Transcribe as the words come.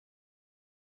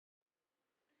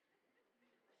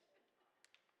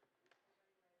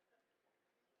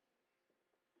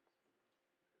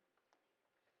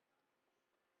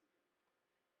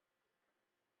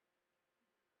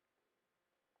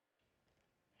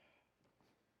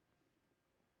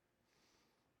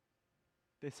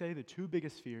They say the two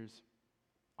biggest fears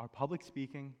are public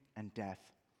speaking and death.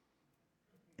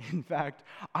 In fact,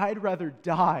 I'd rather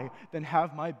die than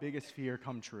have my biggest fear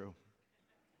come true.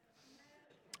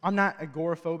 I'm not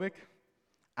agoraphobic,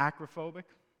 acrophobic,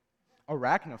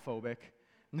 arachnophobic.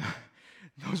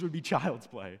 Those would be child's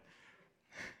play.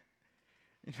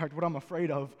 In fact, what I'm afraid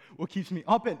of, what keeps me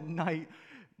up at night,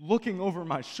 looking over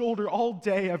my shoulder all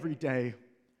day, every day,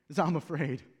 is I'm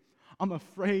afraid. I'm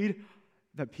afraid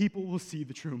that people will see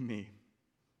the true me.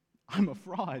 I'm a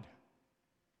fraud.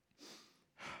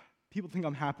 People think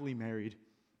I'm happily married,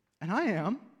 and I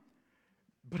am,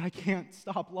 but I can't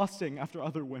stop lusting after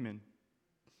other women.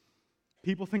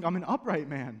 People think I'm an upright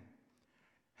man,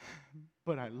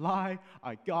 but I lie,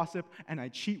 I gossip, and I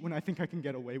cheat when I think I can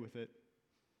get away with it.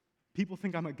 People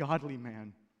think I'm a godly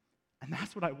man, and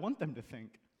that's what I want them to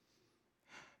think.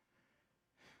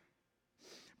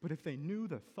 But if they knew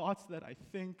the thoughts that I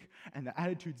think and the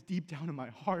attitudes deep down in my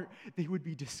heart, they would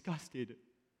be disgusted.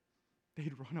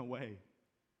 They'd run away.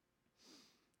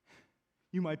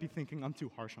 You might be thinking I'm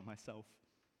too harsh on myself.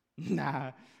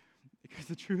 Nah, because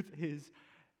the truth is,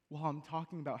 while I'm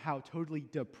talking about how totally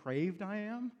depraved I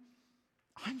am,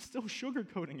 I'm still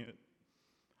sugarcoating it.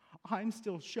 I'm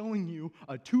still showing you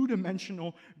a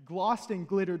two-dimensional, glossed and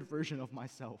glittered version of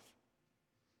myself.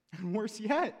 And worse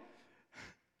yet,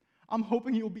 I'm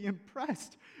hoping you'll be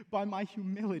impressed by my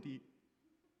humility.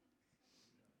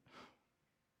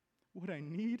 What I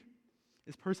need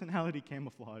is personality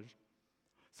camouflage.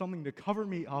 Something to cover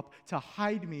me up, to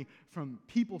hide me from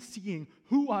people seeing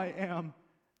who I am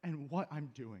and what I'm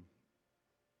doing.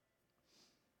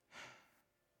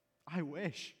 I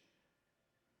wish.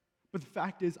 But the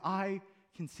fact is, I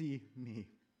can see me,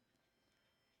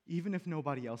 even if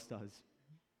nobody else does.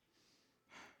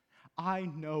 I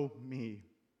know me.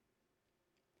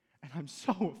 And I'm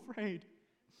so afraid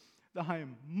that I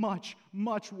am much,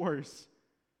 much worse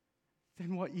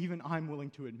than what even I'm willing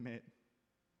to admit.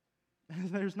 And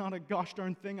there's not a gosh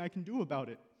darn thing I can do about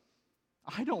it.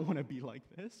 I don't want to be like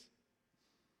this.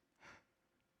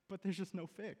 But there's just no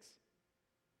fix.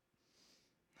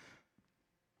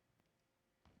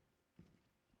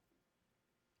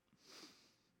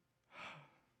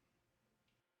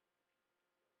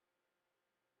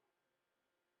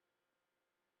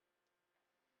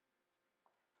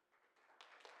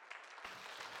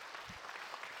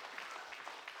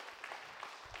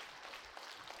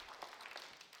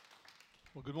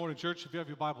 Well, good morning, church. If you have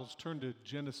your Bibles, turn to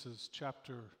Genesis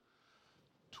chapter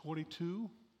 22.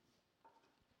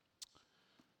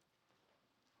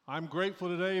 I'm grateful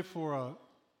today for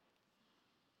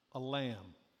a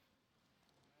lamb,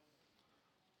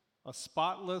 a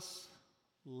spotless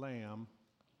lamb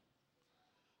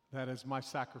that is my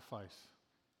sacrifice.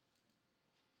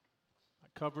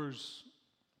 It covers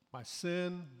my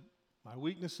sin, my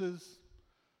weaknesses,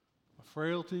 my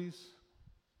frailties.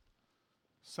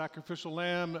 Sacrificial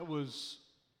lamb that was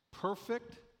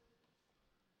perfect,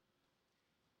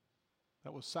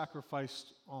 that was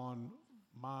sacrificed on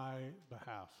my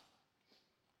behalf.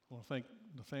 I want to thank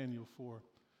Nathaniel for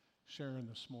sharing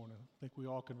this morning. I think we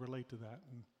all can relate to that.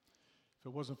 And if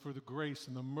it wasn't for the grace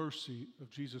and the mercy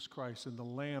of Jesus Christ and the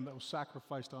lamb that was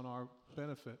sacrificed on our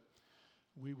benefit,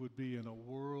 we would be in a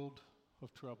world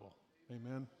of trouble.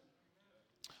 Amen.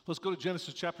 Let's go to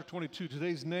Genesis chapter 22.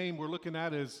 Today's name we're looking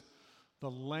at is the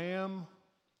Lamb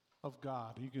of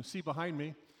God. You can see behind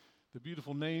me, the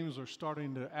beautiful names are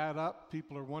starting to add up.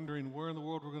 People are wondering where in the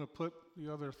world we're going to put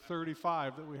the other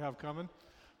 35 that we have coming.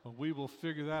 Well, we will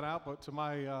figure that out. But to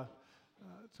my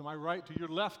right, to your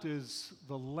left, is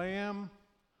the Lamb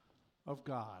of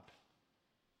God.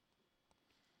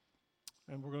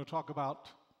 And we're going to talk about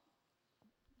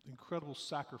the incredible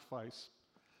sacrifice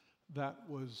that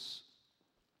was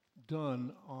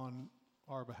done on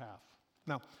our behalf.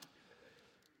 Now,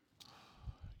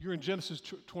 you're in Genesis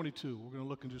 22. We're going to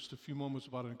look in just a few moments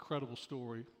about an incredible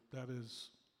story that is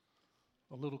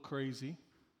a little crazy,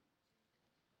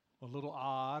 a little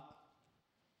odd,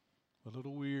 a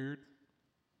little weird.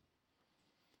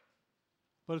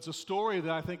 But it's a story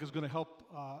that I think is going to help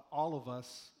all of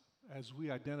us as we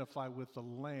identify with the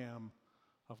Lamb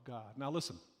of God. Now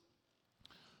listen,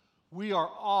 we are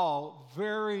all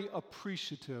very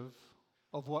appreciative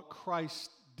of what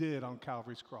Christ did on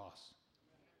Calvary's cross.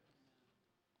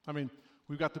 I mean,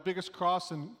 we've got the biggest cross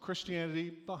in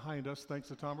Christianity behind us, thanks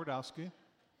to Tom Radowski.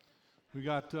 We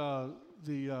got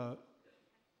the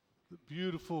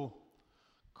beautiful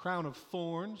crown of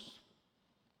thorns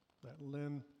that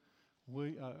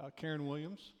Karen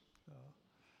Williams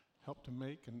helped to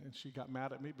make, and she got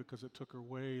mad at me because it took her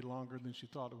way longer than she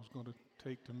thought it was going to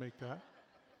take to make that.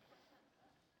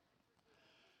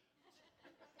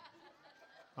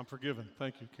 I'm forgiven.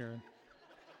 Thank you, Karen.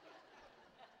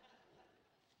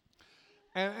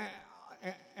 And,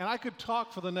 and I could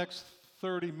talk for the next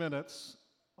 30 minutes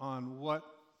on what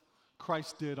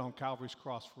Christ did on Calvary's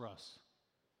cross for us.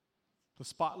 The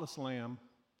spotless lamb,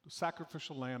 the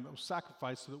sacrificial lamb that was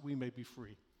sacrificed so that we may be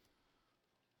free.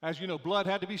 As you know, blood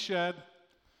had to be shed.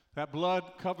 That blood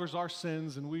covers our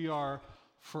sins, and we are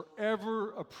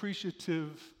forever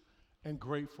appreciative and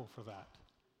grateful for that.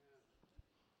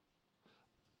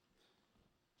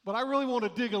 But I really want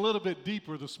to dig a little bit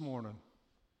deeper this morning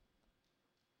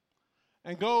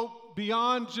and go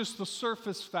beyond just the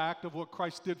surface fact of what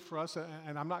Christ did for us,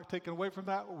 and I'm not taking away from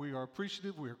that. We are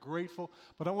appreciative, we are grateful,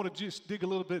 but I want to just dig a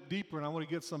little bit deeper, and I want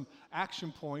to get some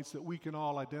action points that we can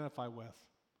all identify with.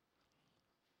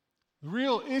 The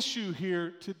real issue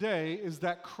here today is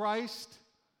that Christ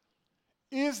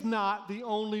is not the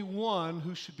only one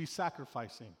who should be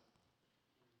sacrificing.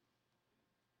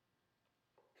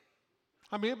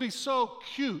 I mean, it'd be so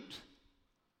cute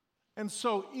and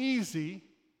so easy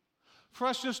for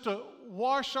us just to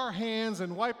wash our hands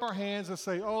and wipe our hands and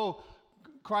say, oh,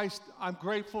 Christ, I'm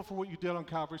grateful for what you did on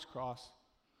Calvary's cross.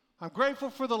 I'm grateful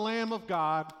for the Lamb of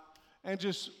God, and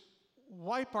just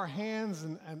wipe our hands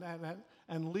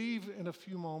and leave in a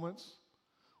few moments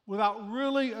without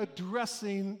really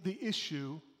addressing the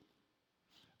issue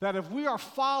that if we are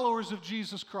followers of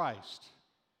Jesus Christ,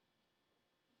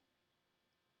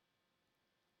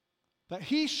 that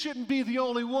he shouldn't be the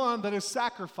only one that is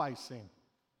sacrificing.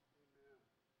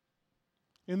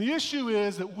 And the issue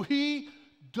is that we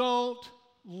don't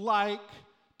like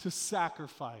to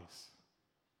sacrifice.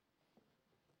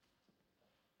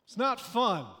 It's not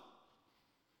fun.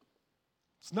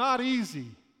 It's not easy.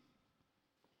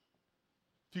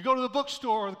 If you go to the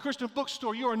bookstore or the Christian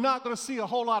bookstore, you are not going to see a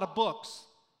whole lot of books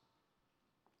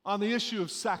on the issue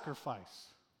of sacrifice.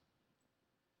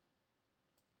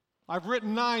 I've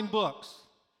written 9 books.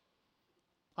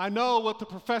 I know what the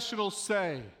professionals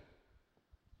say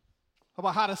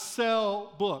about how to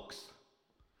sell books.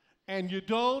 And you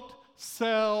don't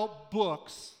sell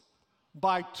books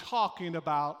by talking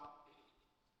about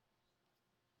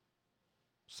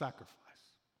sacrifice.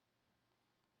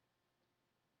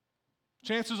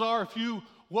 Chances are, if you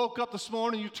woke up this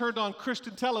morning, you turned on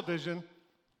Christian television,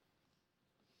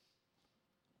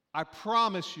 I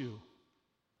promise you,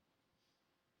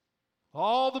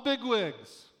 all the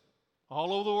bigwigs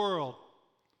all over the world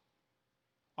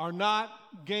are not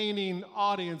gaining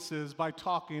audiences by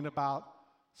talking about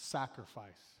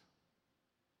sacrifice.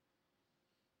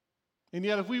 And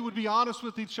yet, if we would be honest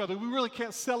with each other, we really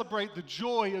can't celebrate the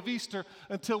joy of Easter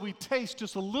until we taste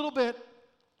just a little bit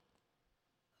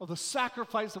of the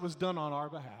sacrifice that was done on our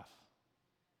behalf.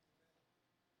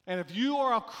 And if you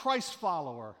are a Christ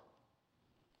follower,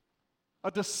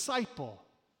 a disciple,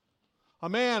 a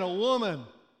man, a woman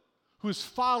who is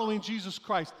following Jesus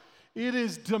Christ, it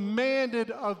is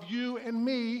demanded of you and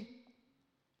me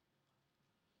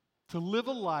to live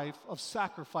a life of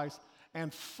sacrifice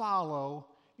and follow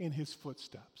in his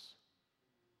footsteps.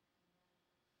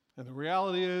 And the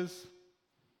reality is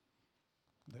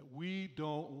that we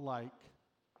don't like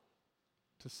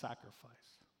to sacrifice.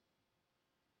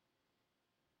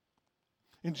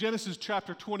 In Genesis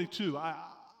chapter 22,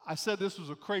 I said this was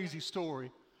a crazy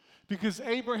story because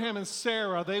Abraham and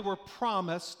Sarah, they were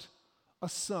promised a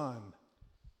son.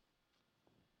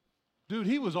 Dude,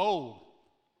 he was old.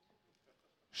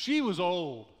 She was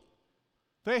old.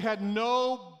 They had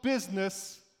no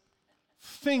business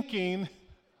thinking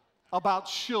about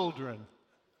children.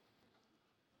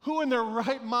 Who in their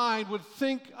right mind would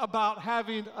think about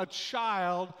having a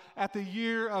child at the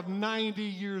year of 90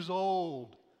 years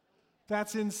old?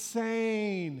 That's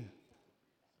insane.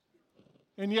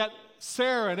 And yet,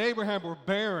 Sarah and Abraham were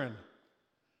barren,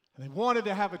 and they wanted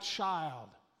to have a child,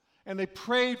 and they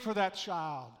prayed for that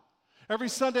child. Every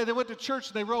Sunday they went to church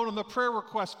and they wrote on the prayer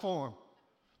request form,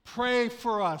 pray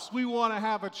for us, we want to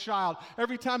have a child.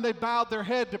 Every time they bowed their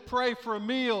head to pray for a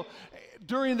meal,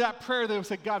 during that prayer they would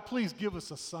say, God, please give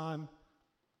us a son.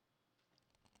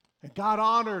 And God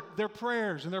honored their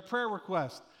prayers and their prayer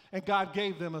requests, and God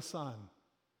gave them a son.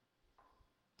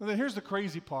 And then here's the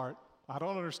crazy part. I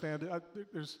don't understand it.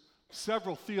 There's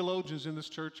several theologians in this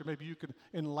church, or maybe you could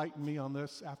enlighten me on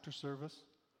this after service.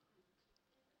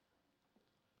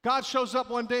 God shows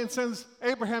up one day and sends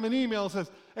Abraham an email and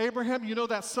says, Abraham, you know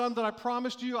that son that I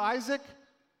promised you, Isaac?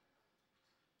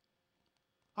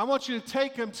 I want you to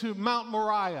take him to Mount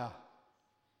Moriah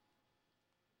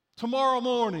tomorrow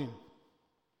morning.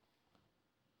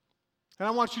 And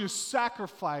I want you to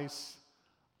sacrifice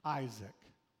Isaac.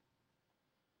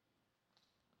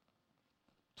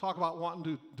 Talk about wanting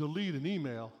to delete an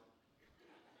email.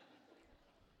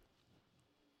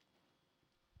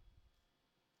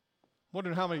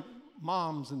 Wondering how many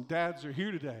moms and dads are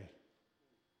here today.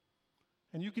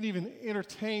 And you can even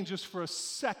entertain just for a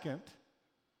second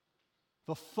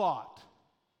the thought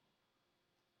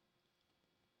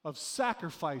of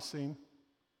sacrificing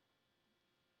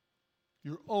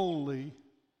your only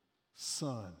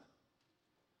son.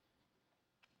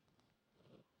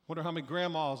 Wonder how many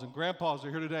grandmas and grandpas are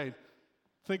here today.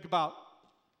 Think about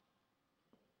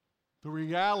the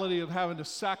reality of having to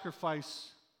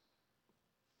sacrifice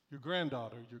your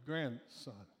granddaughter, your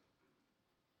grandson.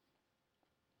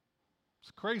 It's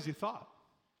a crazy thought.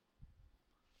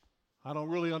 I don't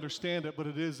really understand it, but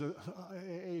it is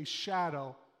a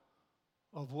shadow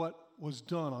of what was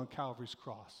done on Calvary's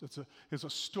cross. It's a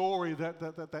story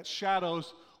that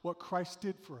shadows what Christ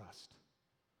did for us.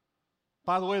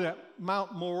 By the way, that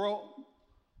Mount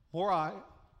Moriah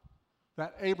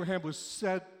that Abraham was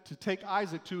said to take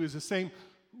Isaac to is the same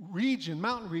region,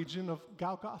 mountain region of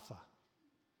Golgotha.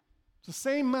 It's the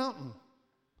same mountain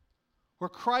where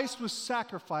Christ was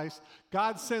sacrificed.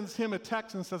 God sends him a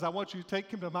text and says, I want you to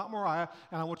take him to Mount Moriah,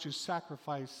 and I want you to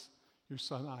sacrifice your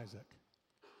son Isaac.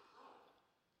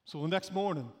 So the next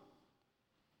morning,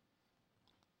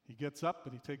 he gets up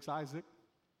and he takes Isaac,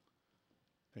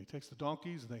 and he takes the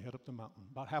donkeys, and they head up the mountain.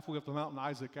 About halfway up the mountain,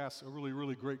 Isaac asks a really,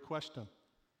 really great question.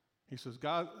 He says,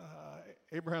 God,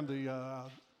 Abraham, the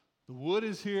wood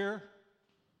is here.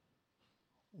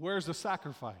 Where's the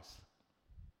sacrifice?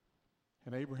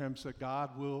 And Abraham said,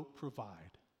 God will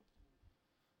provide.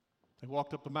 They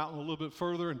walked up the mountain a little bit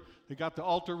further, and they got the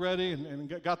altar ready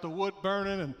and got the wood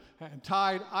burning and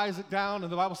tied Isaac down.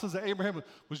 And the Bible says that Abraham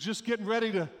was just getting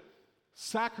ready to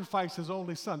sacrifice his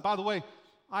only son. By the way,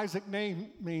 Isaac's name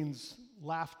means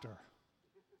laughter.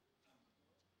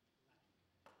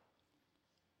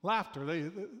 Laughter.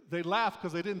 They laughed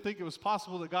because they didn't think it was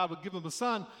possible that God would give them a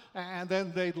son, and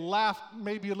then they laughed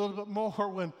maybe a little bit more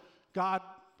when God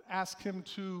asked him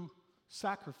to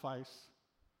sacrifice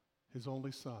his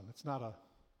only son. It's not a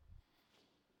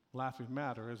laughing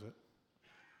matter, is it?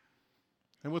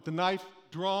 And with the knife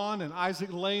drawn and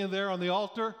Isaac laying there on the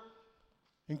altar,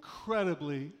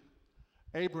 incredibly,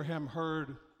 Abraham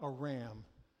heard a ram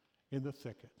in the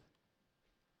thicket.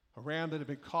 A ram that had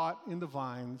been caught in the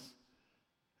vines.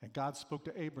 And God spoke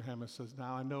to Abraham and says,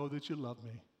 now I know that you love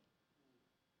me.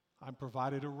 I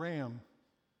provided a ram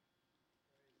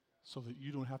so that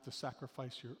you don't have to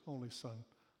sacrifice your only son,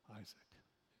 Isaac.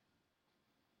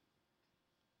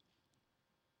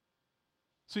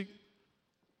 See,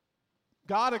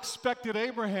 God expected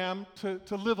Abraham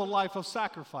to live a life of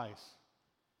sacrifice.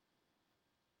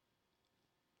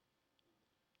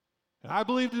 And I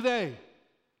believe today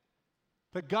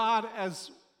that God, as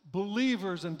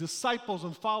believers and disciples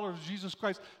and followers of Jesus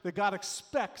Christ, that God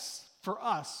expects for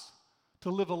us to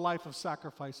live a life of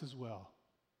sacrifice as well.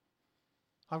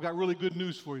 I've got really good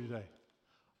news for you today.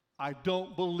 I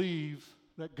don't believe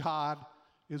that God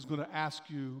is going to ask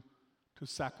you to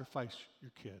sacrifice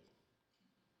your kid.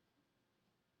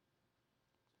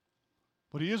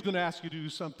 But he is going to ask you to do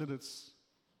something that's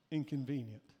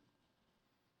inconvenient.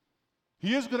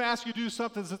 He is going to ask you to do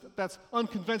something that's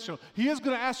unconventional. He is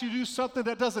going to ask you to do something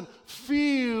that doesn't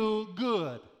feel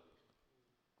good.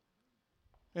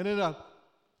 And in a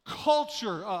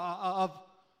culture of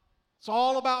it's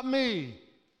all about me.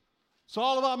 It's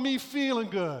all about me feeling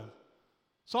good.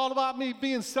 It's all about me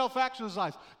being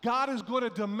self-actualized. God is going to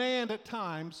demand at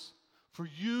times for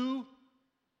you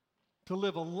to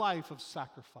live a life of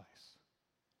sacrifice.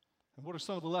 And what are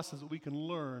some of the lessons that we can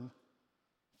learn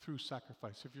through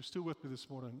sacrifice? If you're still with me this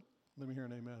morning, let me hear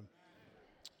an amen.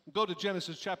 Go to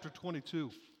Genesis chapter 22.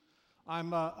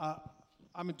 I'm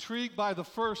intrigued by the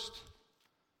first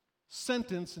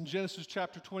sentence in Genesis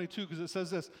chapter 22 because it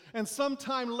says this, and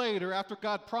sometime later, after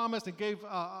God promised and gave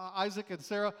Isaac and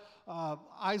Sarah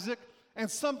Isaac,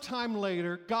 and sometime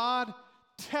later, God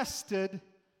tested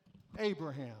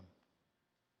Abraham.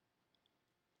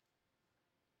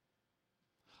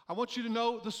 I want you to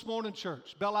know this morning,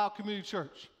 church, Belle Isle Community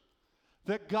Church,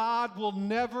 that God will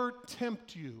never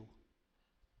tempt you.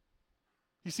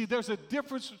 You see, there's a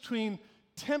difference between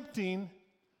tempting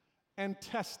and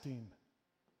testing.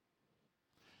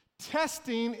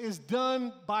 Testing is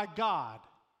done by God,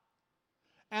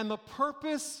 and the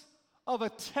purpose of a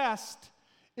test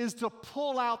is to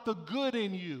pull out the good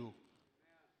in you.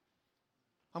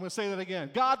 I'm going to say that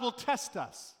again. God will test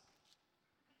us.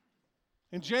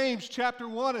 In James chapter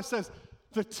 1, it says,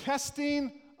 the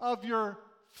testing of your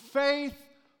faith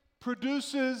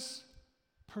produces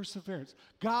perseverance.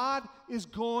 God is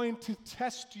going to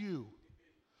test you,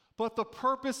 but the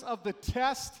purpose of the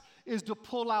test is to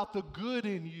pull out the good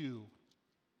in you.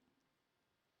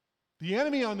 The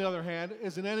enemy, on the other hand,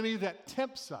 is an enemy that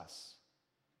tempts us.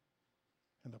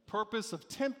 And the purpose of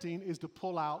tempting is to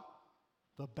pull out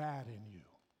the bad in you.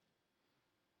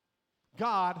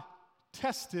 God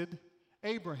tested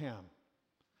Abraham,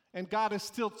 and God is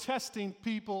still testing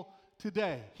people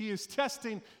today. He is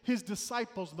testing his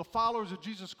disciples and the followers of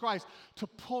Jesus Christ to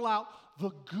pull out the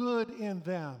good in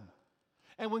them.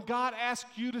 And when God asks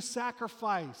you to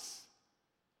sacrifice,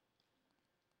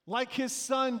 like his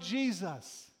son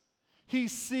Jesus, he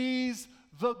sees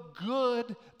the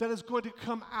good that is going to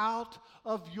come out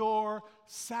of your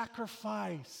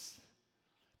sacrifice.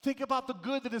 Think about the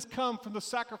good that has come from the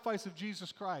sacrifice of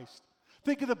Jesus Christ.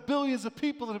 Think of the billions of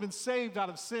people that have been saved out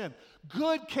of sin.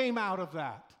 Good came out of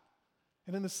that.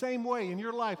 And in the same way, in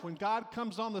your life, when God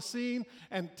comes on the scene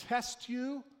and tests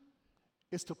you,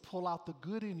 it's to pull out the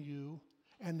good in you,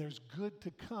 and there's good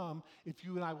to come if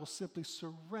you and I will simply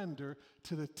surrender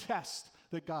to the test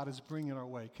that God is bringing our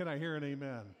way. Can I hear an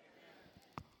amen?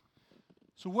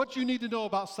 So what you need to know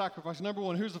about sacrifice, number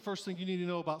one, here's the first thing you need to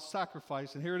know about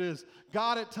sacrifice, and here it is.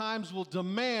 God at times will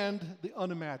demand the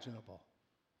unimaginable.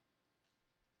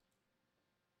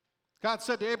 God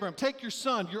said to Abraham, take your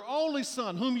son, your only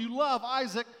son, whom you love,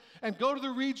 Isaac, and go to the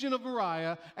region of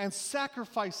Moriah and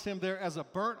sacrifice him there as a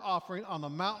burnt offering on the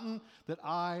mountain that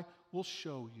I will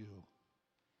show you.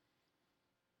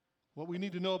 What we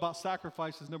need to know about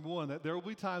sacrifice is, number one, that there will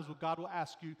be times when God will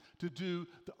ask you to do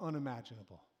the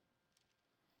unimaginable.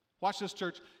 Watch this,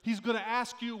 church. He's going to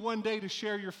ask you one day to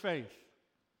share your faith.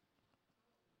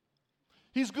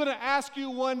 He's going to ask you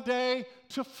one day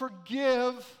to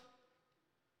forgive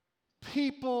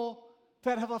people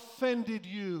that have offended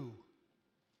you.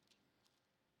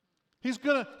 He's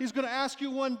going to ask you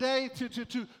one day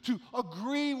to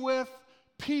agree with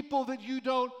people that you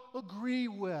don't agree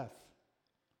with.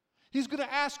 He's going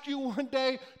to ask you one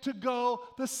day to go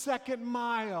the second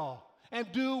mile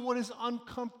and do what is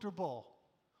uncomfortable.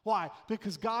 Why?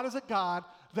 Because God is a God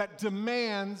that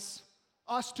demands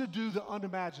us to do the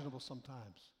unimaginable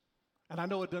sometimes. And I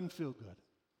know it doesn't feel good.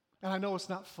 And I know it's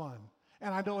not fun.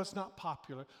 And I know it's not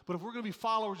popular. But if we're going to be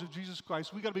followers of Jesus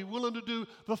Christ, we've got to be willing to do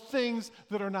the things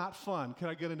that are not fun. Can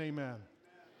I get an amen?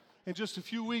 In just a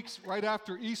few weeks, right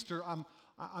after Easter, I'm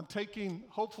taking,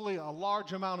 hopefully, a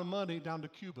large amount of money down to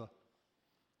Cuba.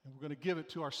 And we're going to give it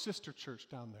to our sister church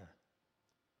down there.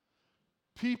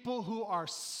 People who are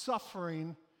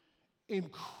suffering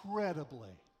incredibly.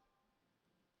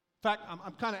 In fact,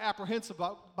 I'm kind of apprehensive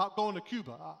about going to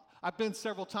Cuba. I've been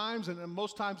several times, and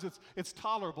most times it's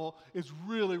tolerable. It's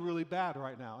really, really bad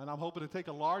right now. And I'm hoping to take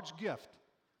a large gift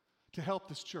to help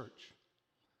this church.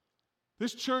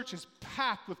 This church is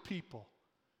packed with people.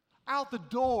 Out the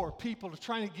door, people are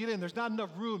trying to get in. There's not enough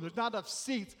room. There's not enough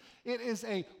seats. It is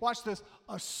watch this,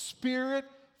 a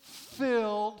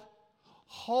Spirit-filled,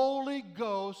 Holy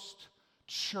Ghost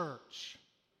church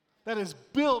that is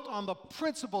built on the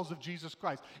principles of Jesus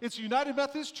Christ. It's a United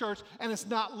Methodist Church, and it's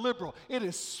not liberal. It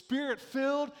is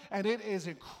Spirit-filled, and it is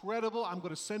incredible. I'm going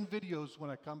to send videos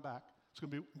when I come back. It's going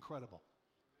to be incredible.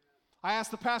 I asked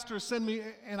the pastor to send me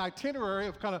an itinerary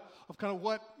of kind of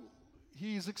what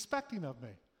he's expecting of me.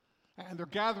 And they're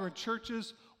gathering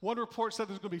churches. One report said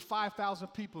there's going to be 5,000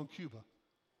 people in Cuba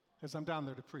as I'm down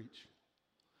there to preach.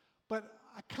 But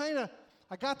I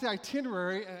got the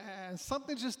itinerary, and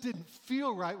something just didn't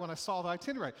feel right when I saw the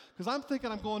itinerary. Because I'm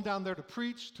thinking I'm going down there to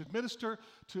preach, to minister,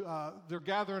 they're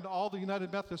gathering all the United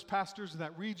Methodist pastors in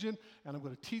that region, and I'm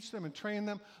going to teach them and train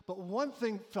them. But one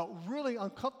thing felt really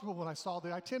uncomfortable when I saw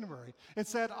the itinerary. It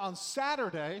said on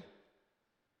Saturday,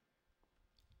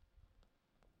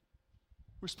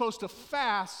 we're supposed to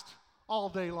fast all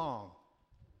day long.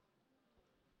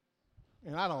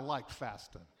 And I don't like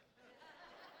fasting.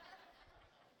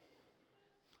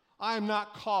 I am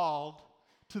not called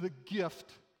to the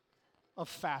gift of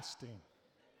fasting.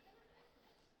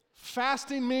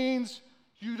 Fasting means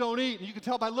you don't eat. And you can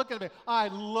tell by looking at me, I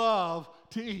love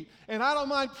to eat. And I don't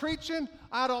mind preaching.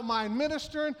 I don't mind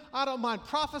ministering. I don't mind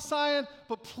prophesying.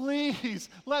 But please,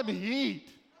 let me eat.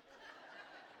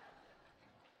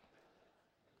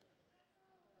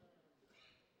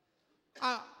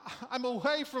 I'm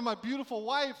away from my beautiful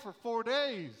wife for 4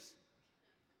 days.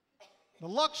 The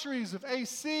luxuries of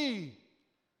AC.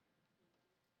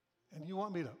 And you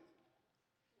want me to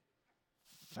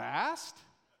fast?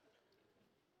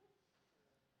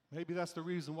 Maybe that's the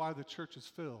reason why the church is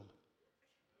filled.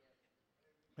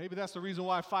 Maybe that's the reason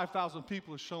why 5,000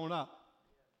 people are showing up.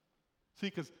 See,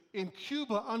 because in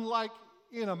Cuba, unlike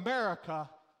in America,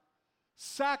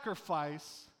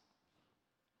 sacrifice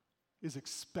is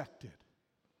expected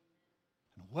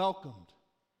and welcomed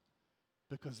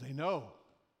because they know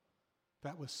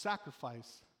that with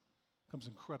sacrifice comes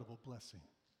incredible blessing.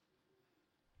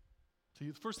 See,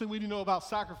 the first thing we need to know about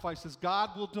sacrifice is God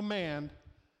will demand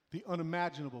the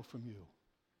unimaginable from you.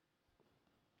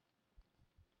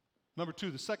 Number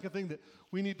two, the second thing that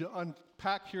we need to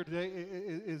unpack here today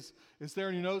is there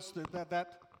in your notes that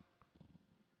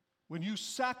when you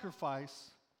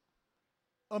sacrifice,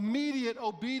 immediate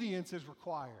obedience is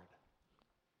required.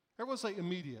 Everyone say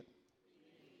immediate.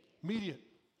 Immediate.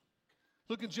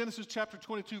 Look at Genesis chapter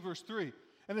 22, verse 3.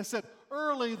 And it said,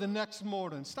 early the next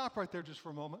morning. Stop right there just for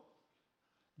a moment.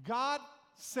 God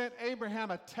sent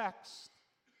Abraham a text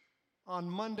on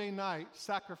Monday night,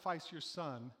 sacrifice your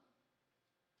son.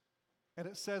 And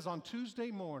it says on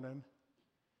Tuesday morning,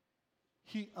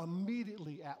 he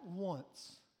immediately at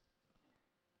once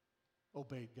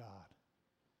obeyed God.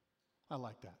 I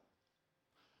like that.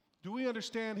 Do we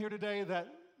understand here today that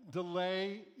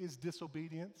delay is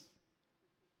disobedience?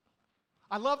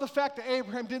 I love the fact that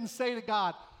Abraham didn't say to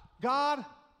God, God,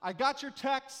 I got your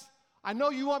text. I know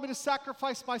you want me to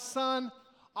sacrifice my son.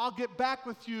 I'll get back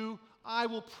with you. I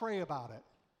will pray about it.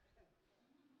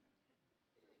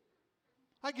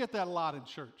 I get that a lot in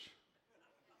church.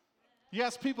 You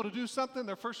ask people to do something,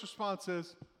 their first response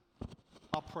is,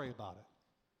 I'll pray about it.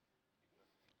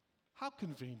 How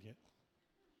convenient.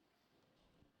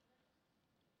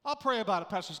 I'll pray about it,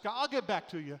 Pastor Scott. I'll get back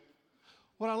to you.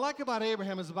 What I like about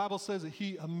Abraham is the Bible says that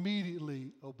he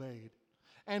immediately obeyed.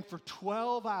 And for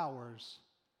 12 hours,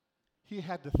 he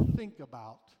had to think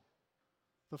about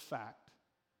the fact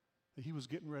that he was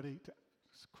getting ready to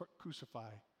crucify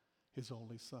his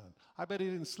only son. I bet he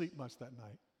didn't sleep much that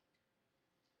night.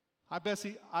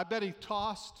 I bet he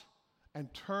tossed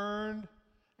and turned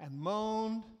and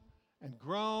moaned and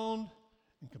groaned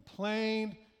and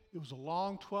complained. It was a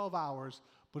long 12 hours,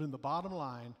 but in the bottom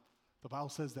line, the Bible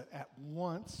says that at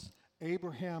once,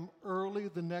 Abraham, early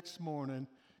the next morning,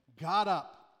 got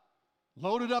up,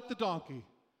 loaded up the donkey,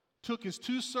 took his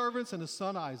 2 servants and his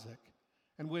son Isaac,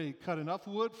 and when he cut enough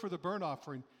wood for the burnt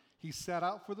offering, he set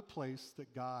out for the place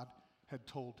that God had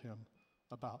told him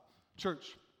about.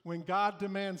 Church, when God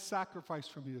demands sacrifice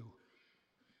from you,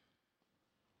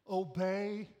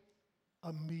 obey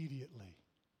immediately.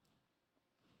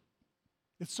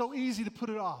 It's so easy to put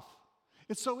it off.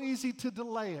 It's so easy to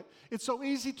delay it. It's so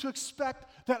easy to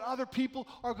expect that other people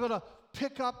are going to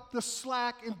pick up the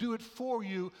slack and do it for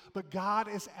you. But God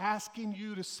is asking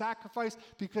you to sacrifice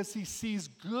because he sees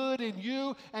good in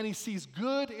you and he sees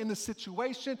good in the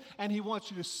situation and he wants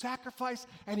you to sacrifice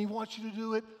and he wants you to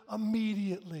do it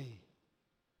immediately.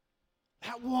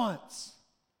 At once.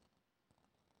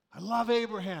 I love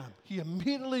Abraham. He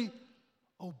immediately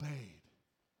obeyed.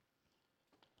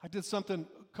 I did something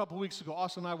a couple weeks ago.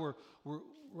 Austin and I were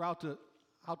out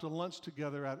to lunch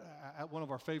together at one of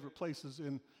our favorite places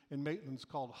in Maitland's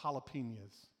called Jalapenos.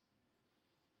 It's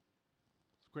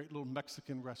a great little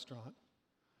Mexican restaurant.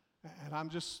 And I'm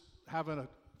just having a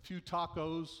few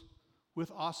tacos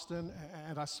with Austin,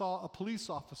 and I saw a police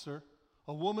officer,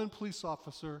 a woman police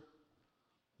officer,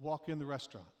 walk in the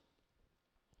restaurant.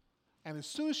 And as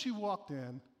soon as she walked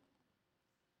in,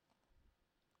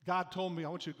 God told me, I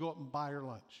want you to go up and buy her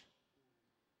lunch.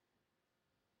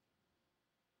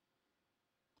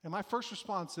 And my first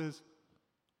response is,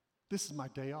 this is my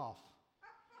day off.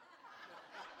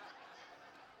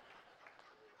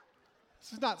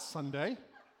 This is not Sunday.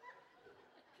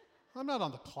 I'm not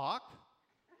on the clock.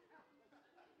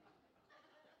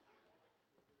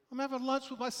 I'm having lunch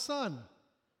with my son.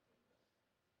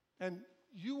 And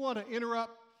you want to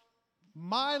interrupt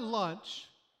my lunch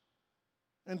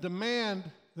and demand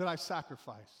that I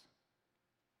sacrifice.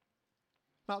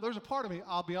 Now, there's a part of me,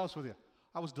 I'll be honest with you,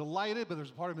 I was delighted, but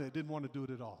there's a part of me that didn't want to do it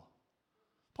at all.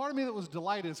 Part of me that was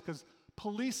delighted is because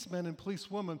policemen and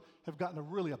policewomen have gotten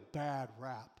a bad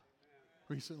rap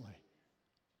recently.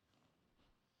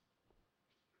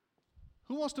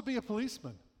 Who wants to be a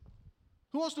policeman?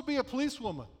 Who wants to be a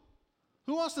policewoman?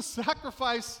 Who wants to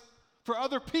sacrifice for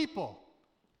other people?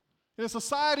 In a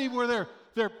society where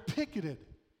they're picketed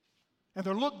and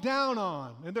they're looked down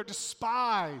on and they're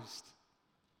despised.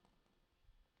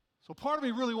 So part of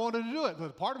me really wanted to do it,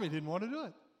 but part of me didn't want to do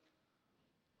it.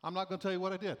 I'm not going to tell you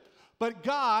what I did. But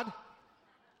God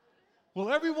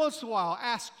will every once in a while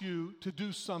ask you to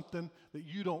do something that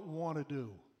you don't want to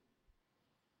do.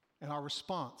 And our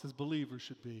response as believers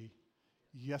should be,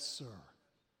 yes, sir.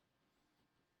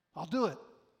 I'll do it.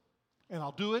 And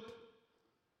I'll do it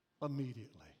immediately.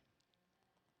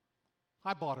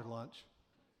 I bought her lunch.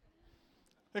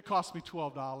 It cost me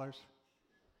 $12.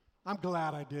 I'm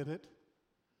glad I did it.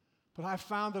 But I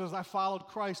found that as I followed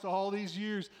Christ all these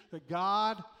years, that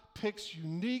God picks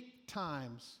unique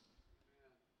times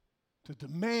to to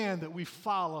demand that we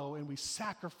follow and we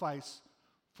sacrifice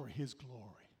for His glory.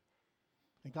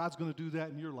 And God's going to do that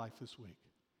in your life this week.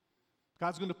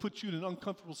 God's going to put you in an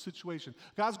uncomfortable situation.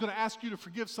 God's going to ask you to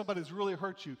forgive somebody that's really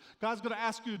hurt you. God's going to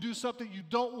ask you to do something you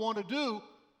don't want to do,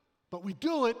 but we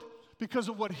do it because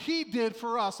of what He did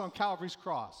for us on Calvary's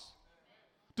cross.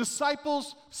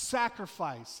 Disciples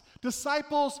sacrifice.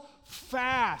 Disciples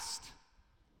fast.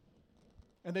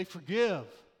 And they forgive.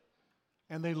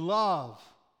 And they love.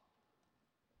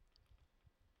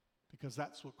 Because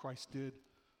that's what Christ did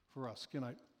for us. Can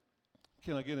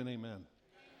I get an amen?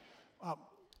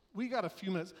 We got a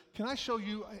few minutes. Can I show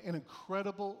you an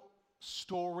incredible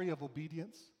story of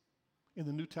obedience in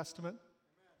the New Testament?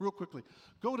 Real quickly.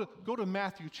 Go to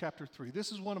Matthew chapter 3.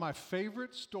 This is one of my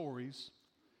favorite stories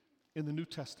in the New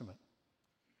Testament.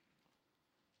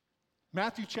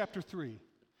 Matthew chapter 3.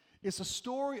 It's a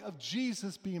story of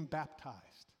Jesus being baptized.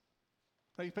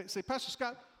 Now you say, Pastor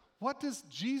Scott, what does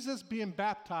Jesus being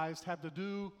baptized have to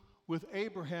do with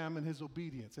Abraham and his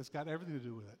obedience? It's got everything to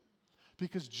do with it.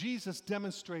 Because Jesus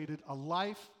demonstrated a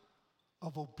life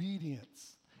of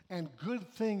obedience. And good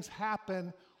things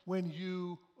happen when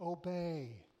you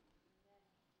obey.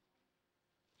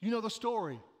 You know the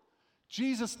story.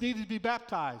 Jesus needed to be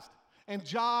baptized. And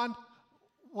John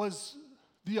was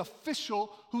the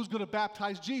official who was going to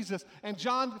baptize Jesus. And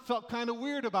John felt kind of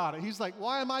weird about it. He's like,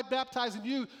 why am I baptizing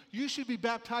you? You should be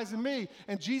baptizing me.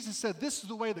 And Jesus said, this is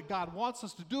the way that God wants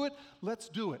us to do it. Let's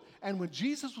do it. And when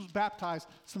Jesus was baptized,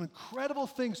 some incredible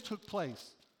things took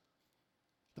place.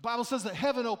 The Bible says that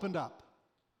heaven opened up.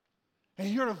 And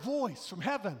he heard a voice from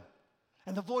heaven.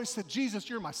 And the voice said, Jesus,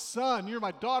 you're my son, you're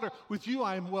my daughter. With you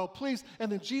I am well pleased.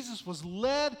 And then Jesus was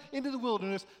led into the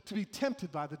wilderness to be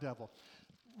tempted by the devil.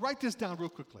 Write this down real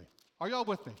quickly. Are y'all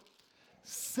with me?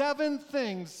 7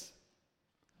 things,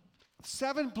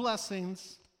 7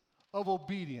 blessings of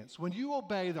obedience. When you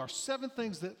obey, there are 7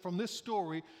 things that from this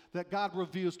story that God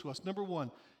reveals to us. Number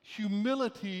 1,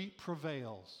 humility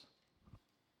prevails.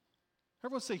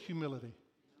 Everyone say humility.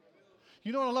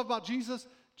 You know what I love about Jesus?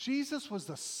 Jesus was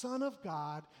the Son of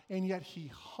God, and yet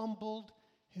He humbled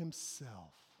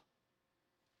Himself.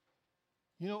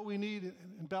 You know what we need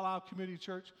in Belle Isle Community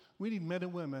Church? We need men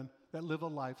and women that live a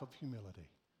life of humility.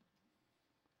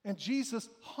 And Jesus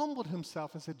humbled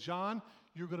Himself and said, John,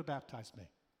 you're going to baptize me.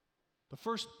 The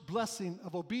first blessing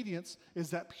of obedience is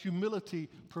that humility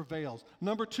prevails.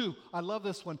 Number 2, I love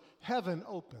this one, heaven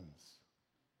opens.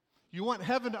 You want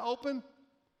heaven to open?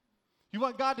 You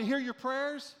want God to hear your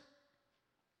prayers?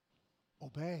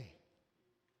 Obey.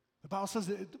 The Bible says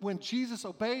that when Jesus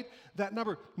obeyed, that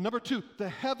number 2, the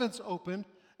heavens opened,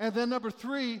 and then number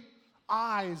 3,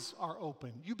 eyes are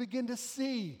open. You begin to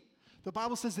see. The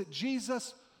Bible says that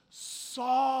Jesus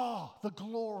saw the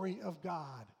glory of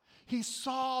God. He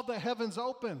saw the heavens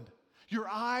opened. Your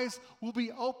eyes will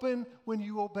be open when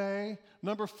you obey.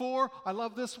 Number 4, I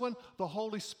love this one, the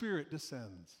Holy Spirit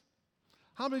descends.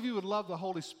 How many of you would love the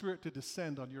Holy Spirit to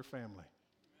descend on your family?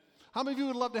 How many of you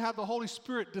would love to have the Holy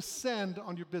Spirit descend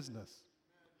on your business?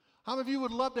 How many of you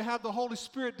would love to have the Holy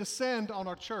Spirit descend on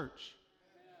our church?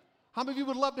 How many of you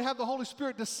would love to have the Holy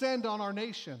Spirit descend on our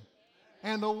nation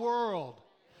and the world?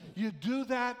 You do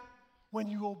that when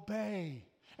you obey.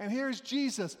 And here's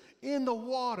Jesus in the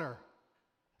water.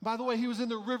 By the way, He was in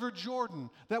the river Jordan.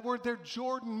 That word there,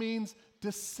 Jordan, means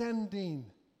descending.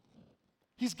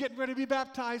 He's getting ready to be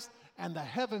baptized, and the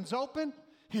heavens open.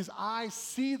 His eyes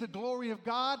see the glory of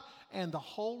God, and the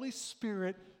Holy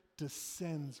Spirit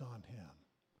descends on Him.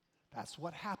 That's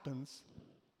what happens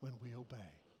when we obey.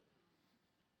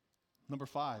 Number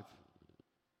 5,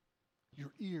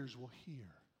 your ears will hear.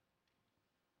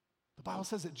 The Bible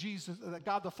says that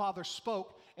God the Father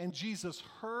spoke, and Jesus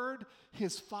heard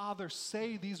His Father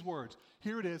say these words.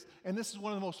 Here it is, and this is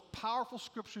one of the most powerful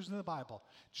scriptures in the Bible.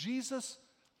 Jesus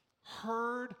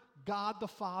heard God the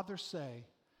Father say,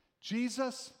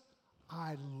 Jesus,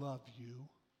 I love you.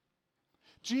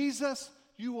 Jesus,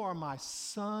 you are my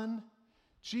son.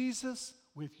 Jesus,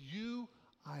 with you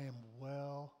I am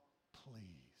well pleased.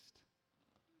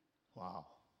 Wow.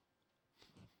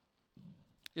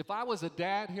 If I was a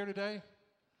dad here today,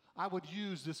 I would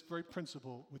use this very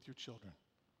principle with your children.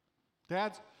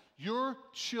 Dads, your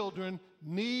children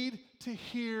need to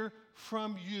hear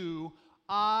from you,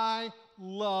 I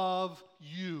love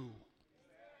you.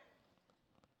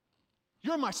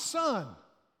 You're my son.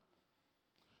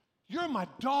 You're my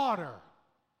daughter.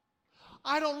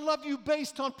 I don't love you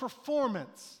based on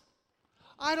performance.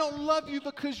 I don't love you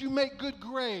because you make good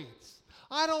grades.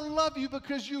 I don't love you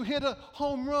because you hit a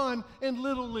home run in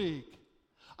Little League.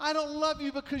 I don't love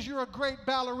you because you're a great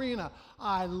ballerina.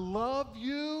 I love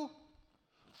you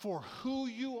for who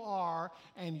you are,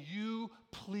 and you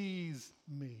please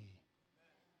me.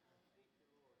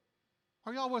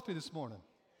 Are y'all with me this morning?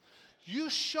 You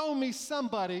show me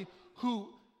somebody who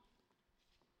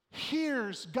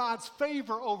hears God's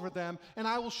favor over them, and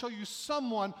I will show you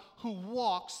someone who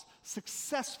walks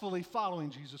successfully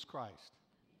following Jesus Christ.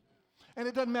 And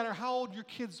it doesn't matter how old your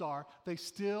kids are, they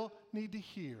still need to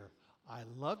hear, I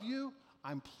love you,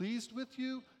 I'm pleased with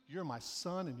you, you're my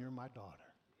son and you're my daughter.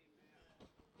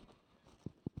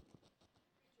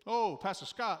 Oh, Pastor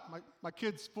Scott, my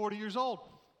kid's 40 years old.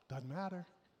 Doesn't matter.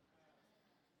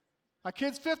 My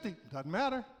kid's 50. Doesn't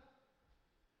matter.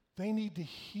 They need to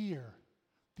hear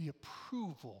the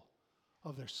approval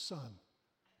of their son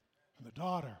and the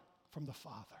daughter from the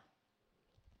Father.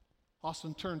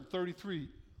 Austin turned 33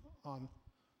 on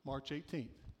March 18th.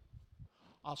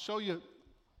 I'll show you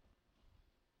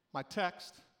my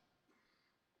text,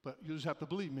 but you'll just have to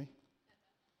believe me.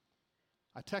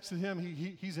 I texted him.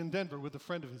 He's in Denver with a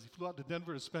friend of his. He flew out to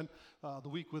Denver to spend the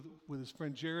week with his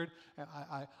friend Jared. And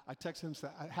I texted him and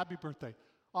said, happy birthday.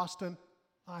 Austin,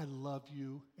 I love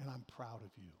you and I'm proud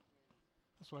of you.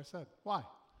 That's what I said. Why?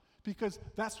 Because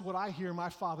that's what I hear my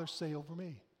Father say over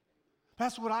me.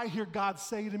 That's what I hear God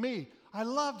say to me. I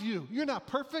love you. You're not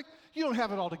perfect. You don't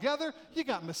have it all together. You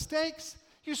got mistakes.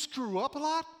 You screw up a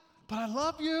lot, but I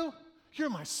love you. You're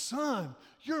my son.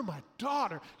 You're my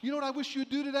daughter. You know what I wish you'd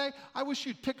do today? I wish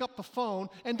you'd pick up the phone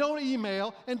and don't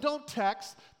email and don't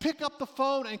text. Pick up the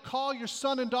phone and call your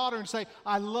son and daughter and say,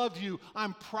 I love you.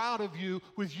 I'm proud of you.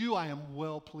 With you, I am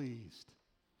well pleased.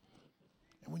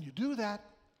 And when you do that,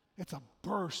 it's a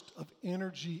burst of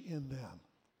energy in them.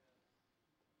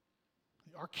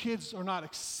 Our kids are not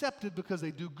accepted because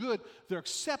they do good. They're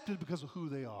accepted because of who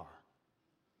they are.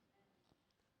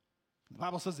 The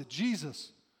Bible says that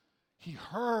Jesus, he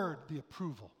heard the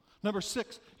approval. Number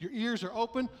 6, your ears are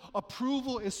open.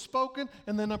 Approval is spoken.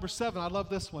 And then number 7, I love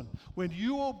this one. When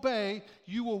you obey,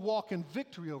 you will walk in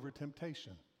victory over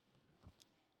temptation.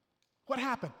 What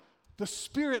happened? The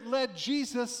Spirit led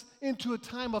Jesus into a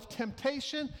time of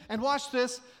temptation. And watch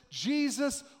this.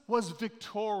 Jesus was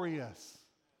victorious.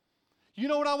 You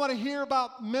know what I want to hear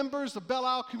about members of Belle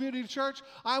Isle Community Church?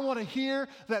 I want to hear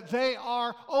that they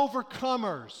are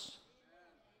overcomers.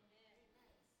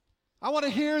 I want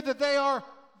to hear that they are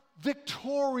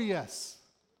victorious.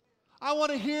 I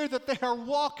want to hear that they are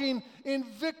walking in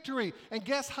victory. And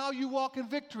guess how you walk in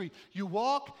victory? You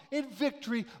walk in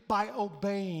victory by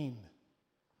obeying,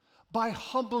 by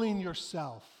humbling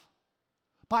yourself,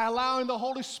 by allowing the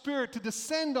Holy Spirit to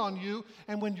descend on you.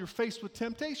 And when you're faced with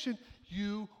temptation,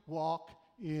 you walk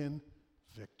in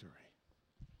victory.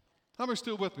 How many are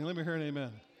still with me? Let me hear an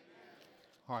amen.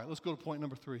 All right, let's go to point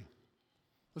number 3.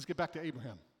 Let's get back to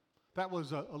Abraham. That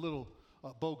was a little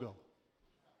BOGO. A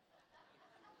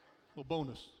little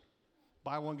bonus.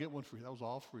 Buy one, get one free. That was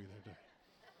all free that day.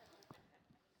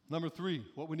 Number 3,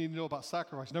 what we need to know about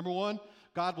sacrifice. Number 1,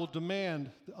 God will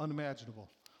demand the unimaginable.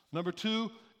 Number 2,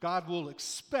 God will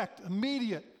expect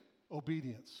immediate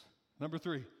obedience. Number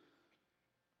 3,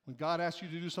 when God asks you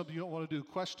to do something you don't want to do,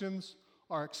 questions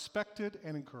are expected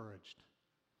and encouraged.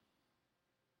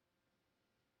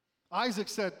 Isaac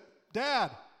said,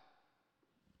 Dad,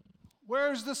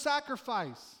 where's the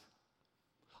sacrifice?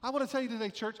 I want to tell you today,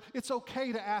 church, it's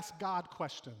okay to ask God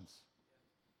questions.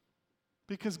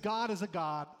 Because God is a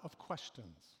God of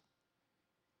questions.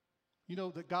 You know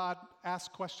that God asks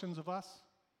questions of us?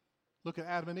 Look at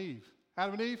Adam and Eve.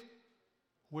 Adam and Eve,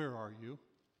 where are you?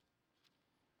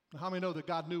 Now, how many know that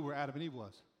God knew where Adam and Eve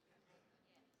was?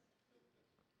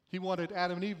 He wanted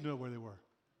Adam and Eve to know where they were.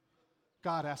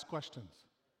 God asked questions.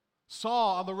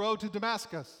 Saul on the road to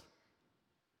Damascus.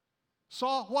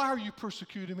 Saul, why are you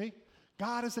persecuting me?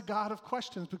 God is a God of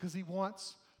questions because he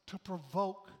wants to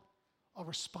provoke a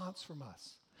response from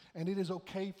us. And it is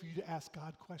okay for you to ask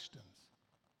God questions.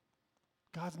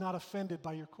 God's not offended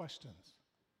by your questions.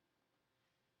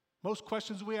 Most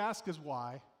questions we ask is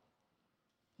why.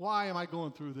 Why am I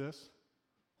going through this?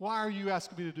 Why are you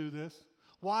asking me to do this?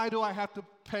 Why do I have to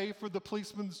pay for the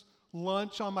policeman's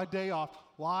lunch on my day off?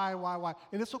 Why?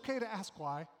 And it's okay to ask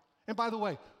why. And by the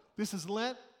way, this is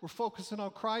Lent. We're focusing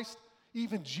on Christ.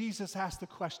 Even Jesus asked the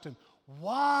question,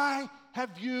 why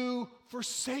have you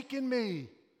forsaken me?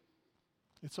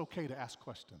 It's okay to ask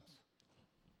questions.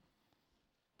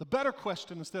 The better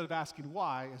question, instead of asking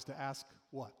why, is to ask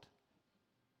what?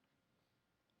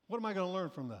 What am I going to learn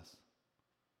from this?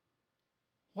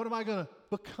 What am I going to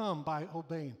become by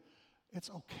obeying? It's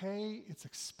okay, it's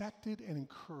expected and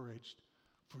encouraged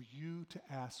for you to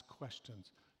ask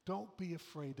questions. Don't be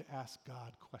afraid to ask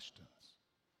God questions.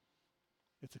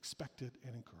 It's expected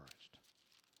and encouraged.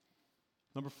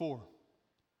 Number 4,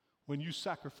 when you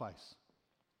sacrifice,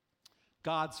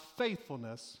 God's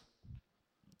faithfulness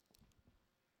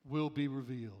will be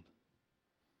revealed.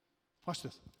 Watch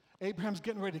this. Abraham's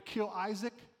getting ready to kill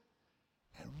Isaac,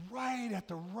 and right at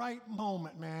the right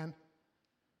moment, man,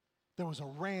 there was a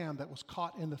ram that was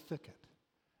caught in the thicket.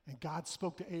 And God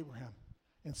spoke to Abraham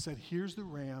and said, here's the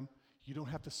ram. You don't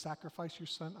have to sacrifice your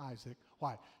son Isaac.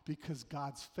 Why? Because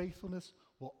God's faithfulness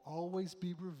will always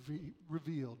be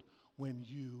revealed when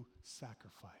you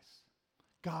sacrifice.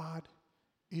 God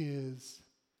is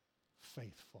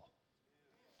faithful.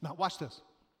 Now, watch this.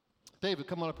 David,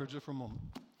 come on up here just for a moment.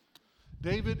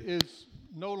 David is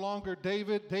no longer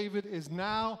David. David is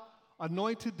now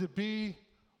anointed to be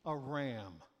a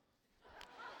ram.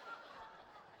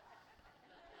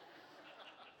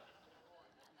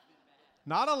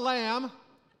 Not a lamb,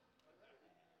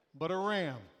 but a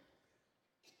ram.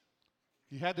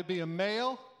 He had to be a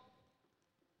male,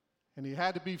 and he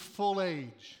had to be full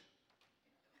age.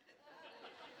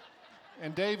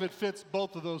 And David fits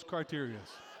both of those criteria.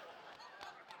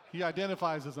 He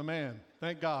identifies as a man.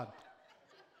 Thank God.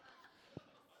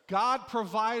 God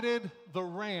provided the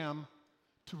ram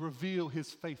to reveal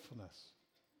his faithfulness.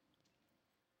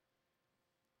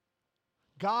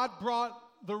 God brought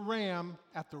the ram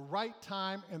at the right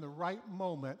time and the right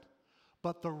moment,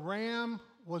 but the ram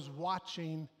was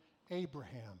watching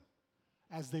Abraham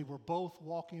as they were both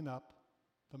walking up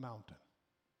the mountain.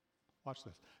 Watch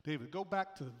this. David, go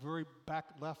back to the very back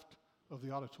left of the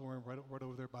auditorium, right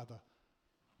over there by the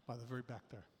very back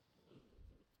there.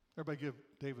 Everybody give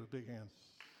David a big hand.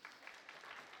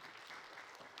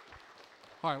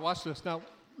 All right, watch this. Now,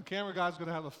 the camera guy's going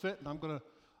to have a fit, and I'm going to,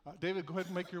 David, go ahead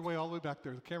and make your way all the way back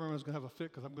there. The cameraman's going to have a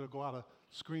fit because I'm going to go out of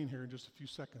screen here in just a few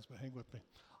seconds, but hang with me.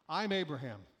 I'm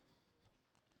Abraham.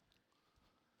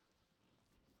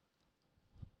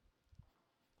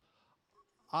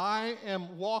 I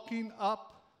am walking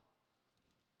up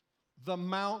the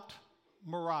Mount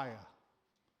Moriah.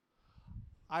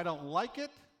 I don't like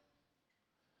it.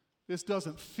 This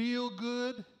doesn't feel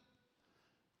good.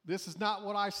 This is not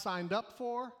what I signed up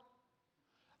for.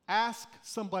 Ask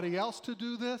somebody else to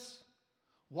do this.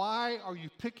 Why are you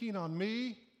picking on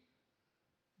me?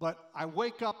 But I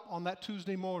wake up on that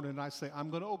Tuesday morning and I say, I'm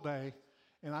going to obey,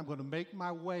 and I'm going to make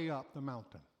my way up the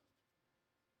mountain.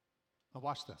 Now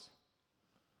watch this.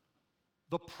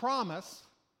 The promise,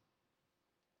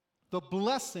 the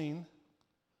blessing,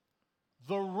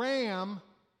 the ram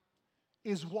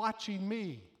is watching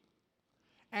me.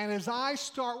 And as I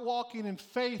start walking in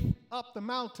faith up the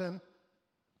mountain,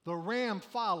 the ram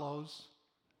follows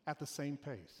at the same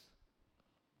pace.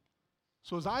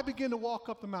 So as I begin to walk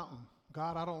up the mountain,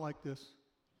 God, I don't like this.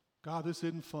 God, this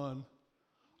isn't fun.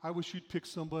 I wish you'd pick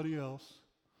somebody else.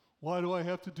 Why do I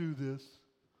have to do this?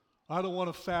 I don't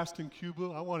want to fast in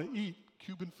Cuba. I want to eat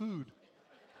Cuban food.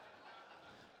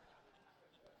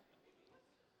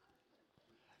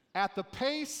 At the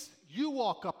pace you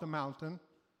walk up the mountain,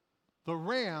 the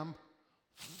ram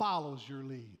follows your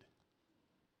lead.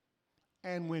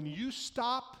 And when you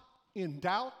stop in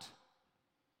doubt,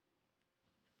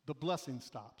 the blessing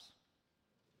stops.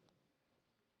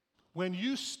 When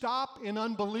you stop in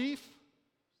unbelief,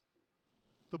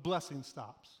 the blessing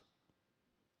stops.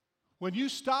 When you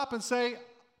stop and say,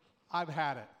 I've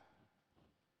had it.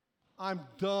 I'm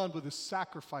done with this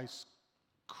sacrifice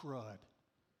crud.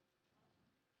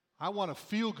 I want to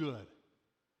feel good.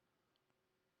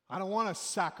 I don't want to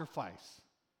sacrifice.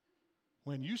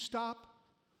 When you stop,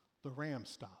 the ram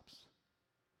stops.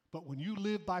 But when you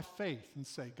live by faith and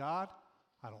say, God,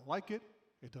 I don't like it,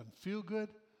 it doesn't feel good,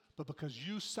 but because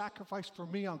you sacrificed for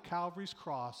me on Calvary's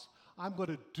cross, I'm going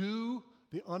to do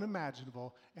the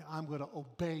unimaginable, and I'm going to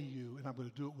obey you, and I'm going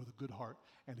to do it with a good heart.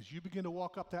 And as you begin to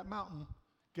walk up that mountain,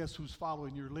 guess who's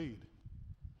following your lead?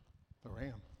 The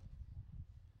ram.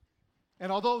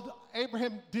 And although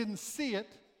Abraham didn't see it,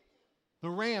 the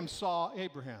ram saw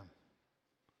Abraham.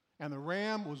 And the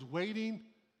ram was waiting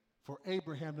for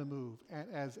Abraham to move. And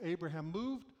as Abraham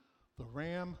moved, the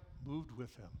ram moved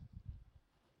with him.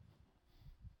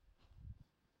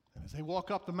 And as they walk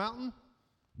up the mountain,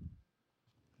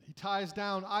 he ties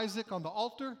down Isaac on the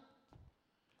altar,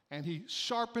 and he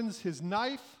sharpens his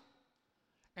knife,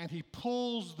 and he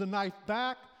pulls the knife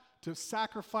back to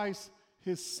sacrifice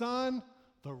his son.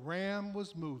 The ram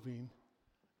was moving,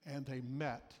 and they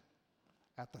met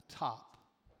at the top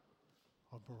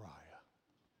of Moriah.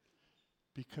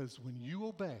 Because when you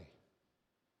obey,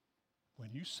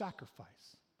 when you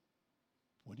sacrifice,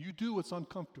 when you do what's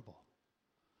uncomfortable,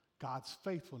 God's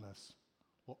faithfulness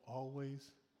will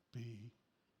always be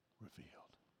revealed.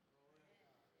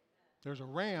 There's a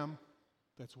ram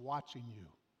that's watching you.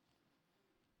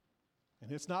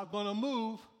 And it's not going to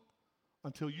move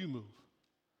until you move.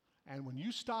 And when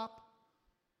you stop,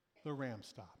 the ram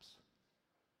stops.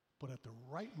 But at the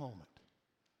right moment,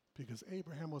 because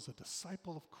Abraham was a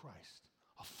disciple of Christ,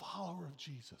 a follower of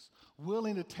Jesus,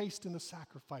 willing to taste in the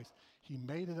sacrifice, he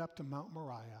made it up to Mount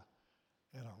Moriah,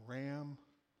 and a ram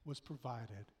was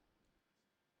provided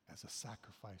as a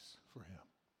sacrifice for him.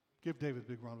 Give David a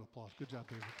big round of applause. Good job,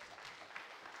 David.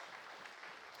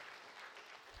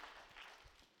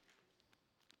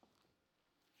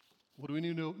 What do we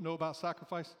need to know about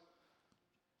sacrifice?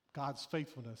 God's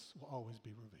faithfulness will always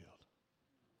be revealed.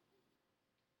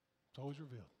 It's always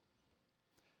revealed.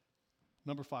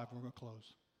 Number 5, we're going to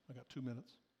close. I got 2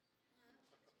 minutes.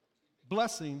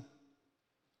 Blessing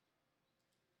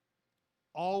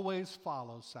always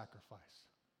follows sacrifice.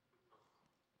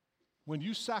 When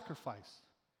you sacrifice,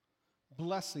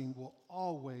 blessing will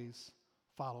always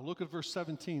follow. Look at verse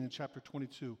 17 in chapter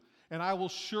 22. And I will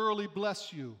surely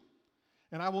bless you,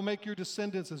 and I will make your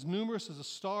descendants as numerous as the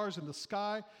stars in the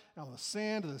sky, and on the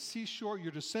sand of the seashore.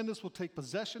 Your descendants will take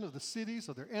possession of the cities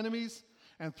of their enemies,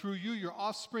 and through you, your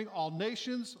offspring, all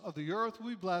nations of the earth will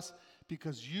be blessed,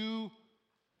 because you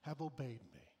have obeyed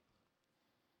me.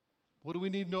 What do we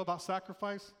need to know about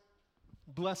sacrifice?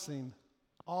 Blessing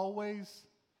always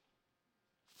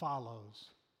follows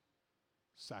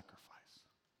sacrifice.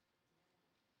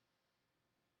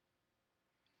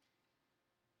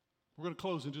 We're going to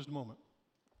close in just a moment.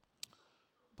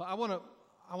 But I want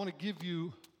to give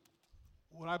you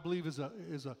what I believe is a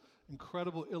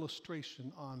incredible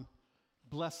illustration on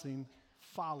blessing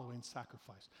following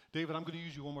sacrifice. David, I'm going to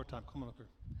use you one more time. Come on up here.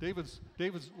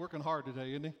 David's working hard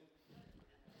today, isn't he?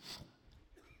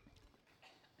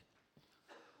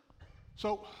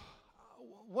 So,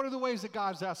 what are the ways that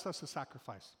God's asked us to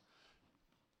sacrifice?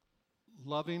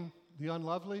 Loving the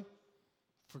unlovely,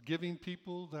 forgiving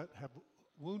people that have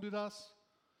wounded us,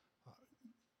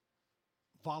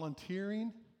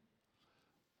 volunteering.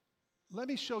 Let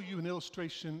me show you an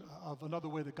illustration of another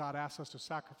way that God asks us to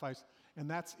sacrifice, and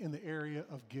that's in the area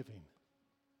of giving,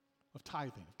 of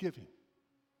tithing, of giving.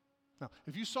 Now,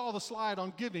 if you saw the slide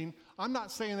on giving, I'm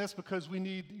not saying this because we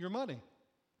need your money.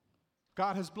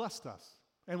 God has blessed us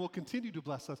and will continue to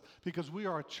bless us because we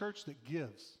are a church that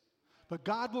gives. But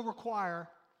God will require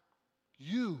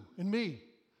you and me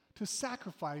to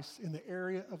sacrifice in the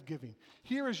area of giving.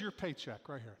 Here is your paycheck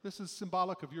right here. This is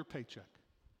symbolic of your paycheck.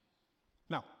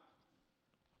 Now,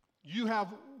 you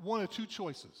have one of two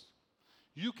choices.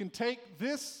 You can take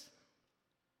this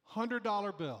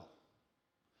 $100 bill,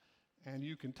 and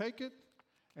you can take it,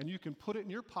 and you can put it in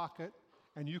your pocket,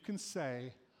 and you can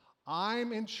say,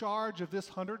 I'm in charge of this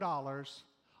 $100.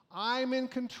 I'm in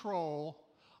control.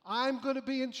 I'm going to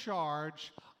be in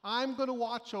charge. I'm going to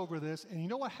watch over this. And you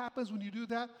know what happens when you do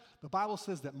that? The Bible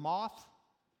says that moth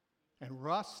and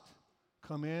rust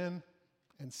come in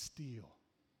and steal.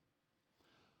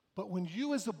 But when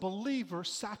you as a believer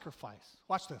sacrifice,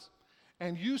 watch this,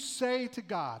 and you say to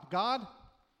God, God,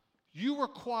 you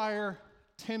require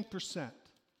 10%.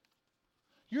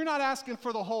 You're not asking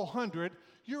for the whole 100,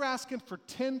 you're asking for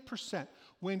 10%.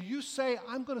 When you say,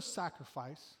 I'm going to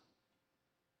sacrifice,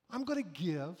 I'm going to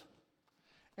give,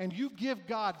 and you give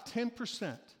God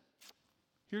 10%,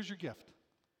 here's your gift.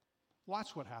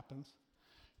 Watch what happens.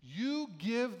 You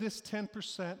give this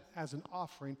 10% as an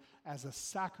offering, as a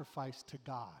sacrifice to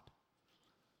God.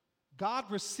 God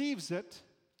receives it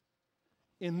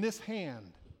in this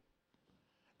hand.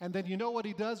 And then you know what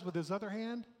he does with his other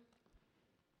hand?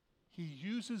 He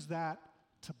uses that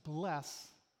to bless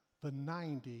the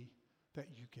 90 that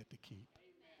you get to keep.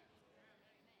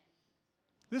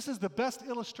 This is the best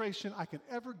illustration I can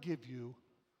ever give you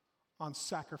on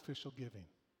sacrificial giving.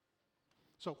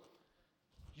 So,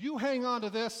 you hang on to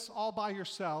this all by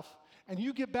yourself, and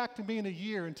you get back to me in a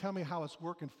year and tell me how it's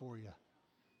working for you.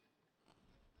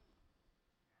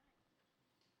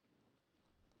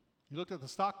 You looked at the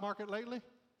stock market lately?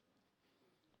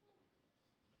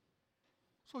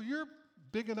 So you're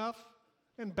big enough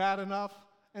and bad enough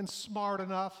and smart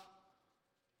enough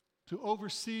to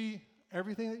oversee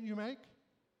everything that you make?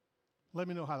 Let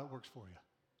me know how that works for you.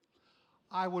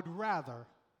 I would rather,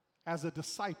 as a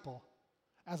disciple,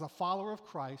 as a follower of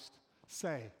Christ,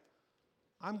 say,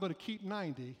 I'm going to keep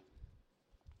 90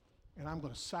 and I'm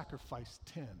going to sacrifice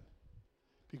 10.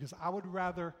 Because I would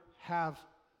rather have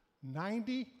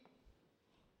 90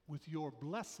 with your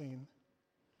blessing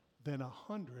than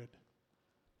 100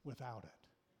 without it.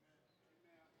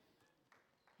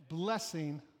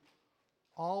 Blessing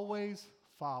always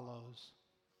follows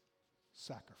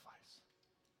sacrifice.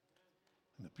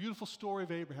 And the beautiful story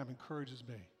of Abraham encourages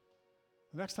me.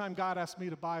 The next time God asks me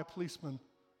to buy a policeman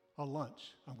a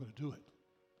lunch, I'm going to do it.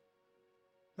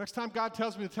 Next time God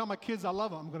tells me to tell my kids I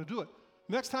love them, I'm going to do it.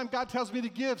 Next time God tells me to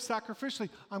give sacrificially,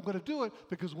 I'm going to do it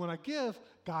because when I give,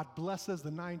 God blesses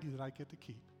the 90 that I get to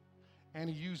keep. And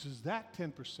he uses that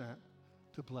 10%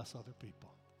 to bless other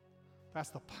people. That's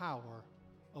the power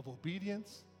of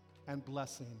obedience and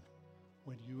blessing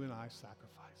when you and I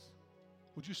sacrifice.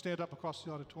 Would you stand up across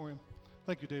the auditorium?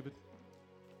 Thank you, David.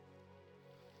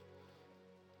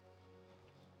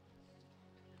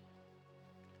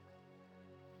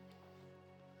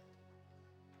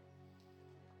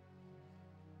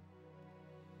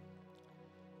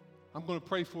 I'm going to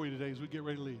pray for you today as we get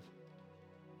ready to leave.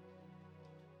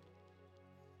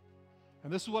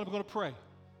 And this is what I'm going to pray.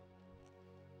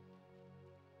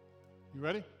 You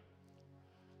ready?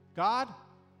 God,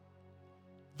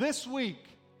 this week,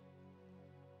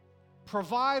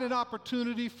 provide an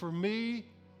opportunity for me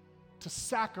to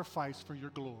sacrifice for your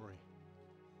glory.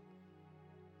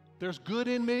 There's good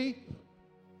in me.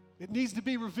 It needs to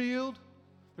be revealed.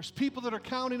 There's people that are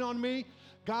counting on me.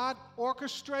 God,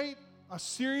 orchestrate a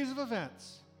series of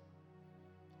events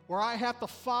where I have to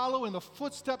follow in the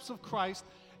footsteps of Christ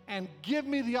and give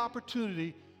me the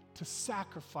opportunity to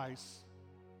sacrifice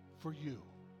for you.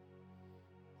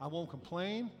 I won't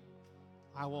complain.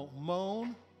 I won't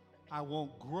moan. I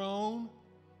won't groan.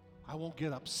 I won't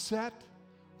get upset.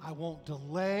 I won't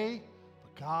delay.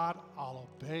 But God, I'll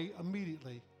obey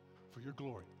immediately for your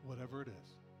glory, whatever it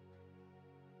is.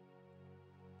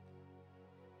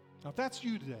 Now, if that's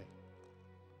you today,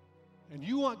 and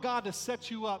you want God to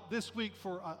set you up this week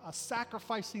for a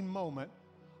sacrificing moment,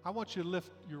 I want you to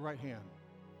lift your right hand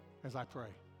as I pray.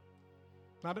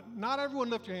 Not everyone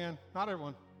lift your hand. Not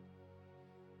everyone.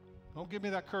 Don't give me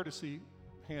that courtesy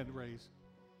hand raise.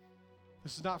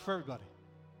 This is not for everybody.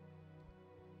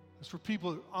 It's for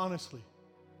people that honestly,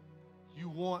 you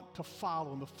want to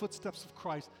follow in the footsteps of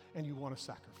Christ and you want to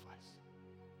sacrifice.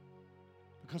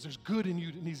 Because there's good in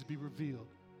you that needs to be revealed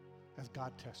as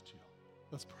God tests you.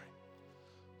 Let's pray.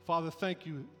 Father, thank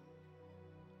you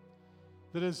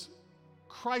that as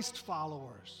Christ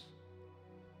followers,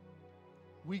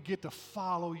 we get to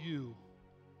follow you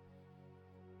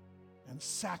and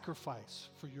sacrifice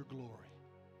for your glory.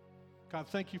 God,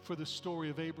 thank you for the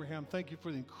story of Abraham. Thank you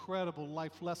for the incredible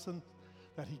life lesson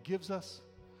that he gives us.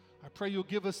 I pray you'll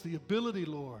give us the ability,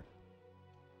 Lord,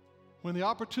 when the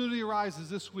opportunity arises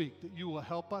this week, that you will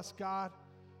help us, God,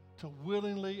 to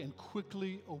willingly and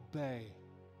quickly obey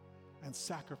and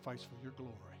sacrifice for your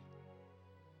glory.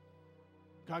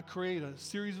 God, create a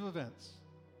series of events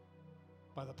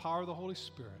by the power of the Holy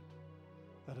Spirit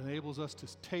that enables us to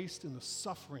taste in the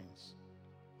sufferings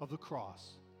of the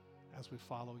cross as we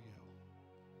follow you.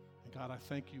 And God, I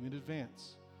thank you in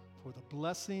advance for the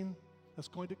blessing that's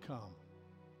going to come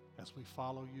as we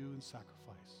follow you in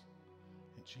sacrifice.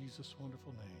 In Jesus'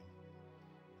 wonderful name.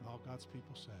 And all God's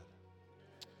people said,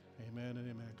 amen and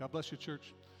amen. God bless you,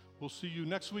 church. We'll see you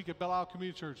next week at Belle Isle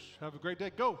Community Church. Have a great day.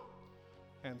 Go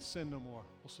and sin no more.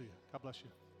 We'll see you. God bless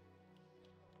you.